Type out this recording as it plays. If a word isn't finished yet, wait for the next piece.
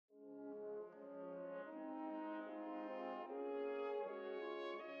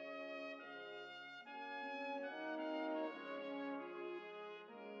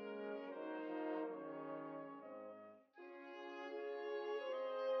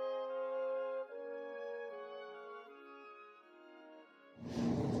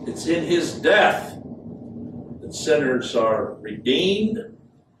It's in his death that sinners are redeemed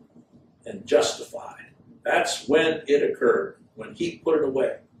and justified. That's when it occurred, when he put it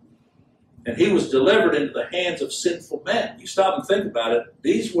away. And he was delivered into the hands of sinful men. You stop and think about it.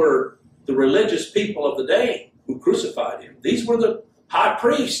 These were the religious people of the day who crucified him. These were the high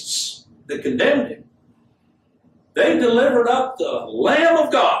priests that condemned him. They delivered up the Lamb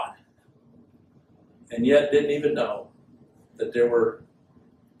of God, and yet didn't even know that they were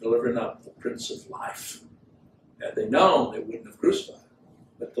delivering up the Prince of Life. Had they known, they wouldn't have crucified him.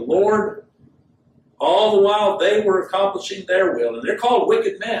 But the Lord, all the while they were accomplishing their will, and they're called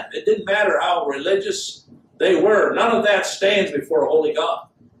wicked men. It didn't matter how religious they were. None of that stands before a holy God.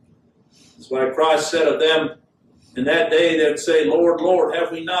 That's why Christ said of them, in that day they would say, Lord, Lord,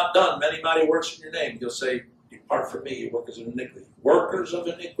 have we not done many mighty works in your name? He'll say, depart from me, you workers of iniquity. Workers of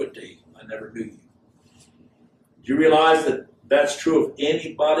iniquity, I never knew you. Do you realize that that's true of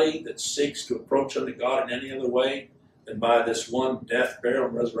anybody that seeks to approach unto God in any other way than by this one death, burial,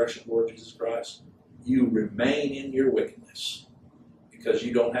 and resurrection of the Lord Jesus Christ? You remain in your wickedness because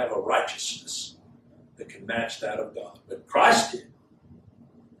you don't have a righteousness that can match that of God. But Christ did.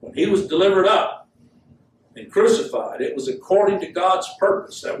 When he was delivered up and crucified, it was according to God's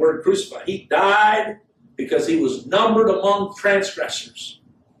purpose. That word crucified. He died because he was numbered among transgressors.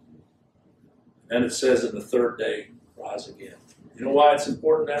 And it says in the third day, rise again. You know why it's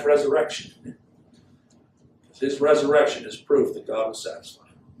important, that resurrection? Because his resurrection is proof that God was satisfied.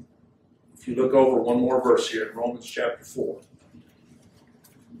 If you look over one more verse here in Romans chapter 4.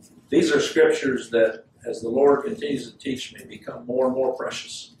 These are scriptures that, as the Lord continues to teach me, become more and more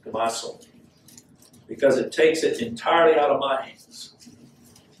precious to my soul. Because it takes it entirely out of my hands.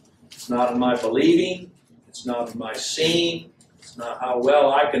 It's not in my believing. It's not in my seeing. It's not how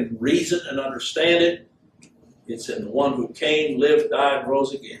well I can reason and understand it. It's in the one who came, lived, died, and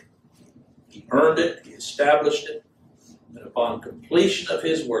rose again. He earned it. He established it. And upon completion of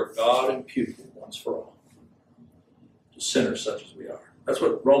his work, God imputed it once for all to sinners such as we are. That's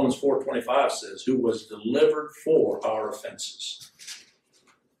what Romans 4:25 says, who was delivered for our offenses.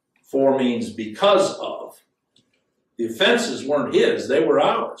 For means because of. The offenses weren't his, they were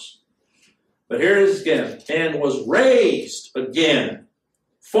ours. But here it is again, and was raised again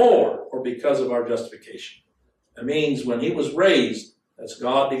for or because of our justification. That means when he was raised, that's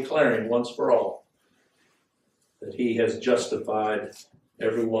God declaring once for all that he has justified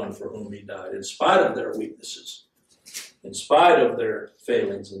everyone for whom he died, in spite of their weaknesses, in spite of their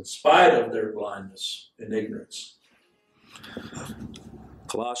failings, in spite of their blindness and ignorance.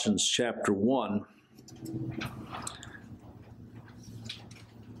 Colossians chapter 1,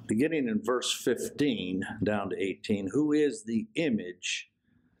 beginning in verse 15 down to 18, who is the image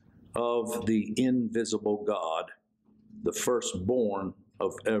of the invisible God, the firstborn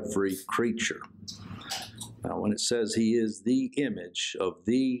of every creature. Now, when it says he is the image of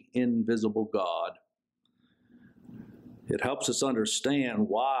the invisible God, it helps us understand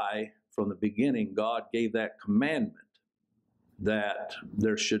why, from the beginning, God gave that commandment that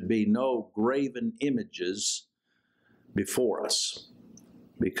there should be no graven images before us,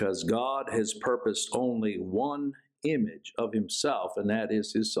 because God has purposed only one image of himself, and that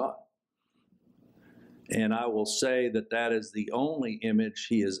is his Son. And I will say that that is the only image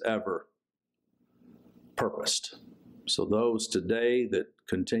he has ever purposed. So those today that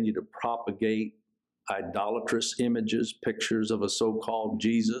continue to propagate idolatrous images, pictures of a so-called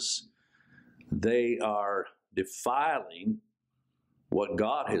Jesus, they are defiling what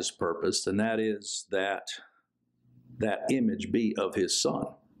God has purposed, and that is that image be of his Son.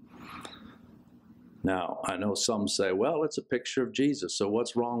 Now, I know some say, well, it's a picture of Jesus, so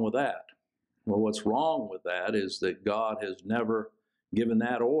what's wrong with that? Well, what's wrong with that is that God has never given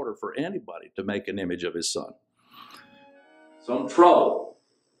that order for anybody to make an image of his Son. Some trouble,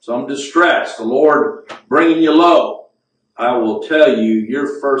 some distress, the Lord bringing you low. I will tell you,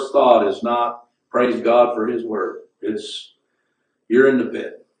 your first thought is not praise God for his word. It's you're in the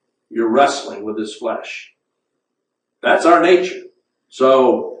pit. You're wrestling with his flesh. That's our nature.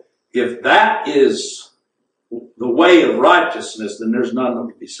 So if that is the way of righteousness, then there's none that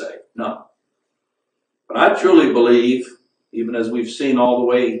will be saved. None. But I truly believe, even as we've seen all the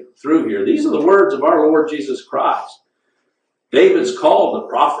way through here, these are the words of our Lord Jesus Christ. David's called the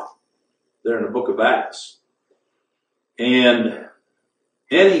prophet there in the book of Acts. And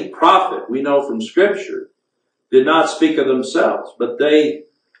any prophet we know from Scripture did not speak of themselves, but they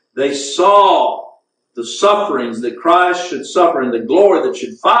saw the sufferings that Christ should suffer and the glory that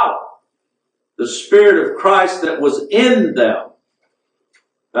should follow. The Spirit of Christ that was in them.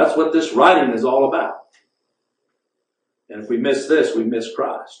 That's what this writing is all about. And if we miss this, we miss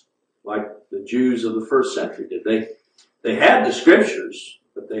Christ, like the Jews of the first century did. They had the scriptures,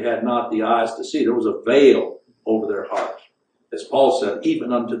 but they had not the eyes to see. There was a veil over their hearts, as Paul said,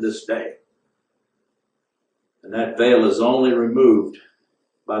 even unto this day. And that veil is only removed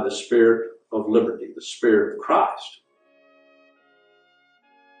by the Spirit of liberty, the Spirit of Christ.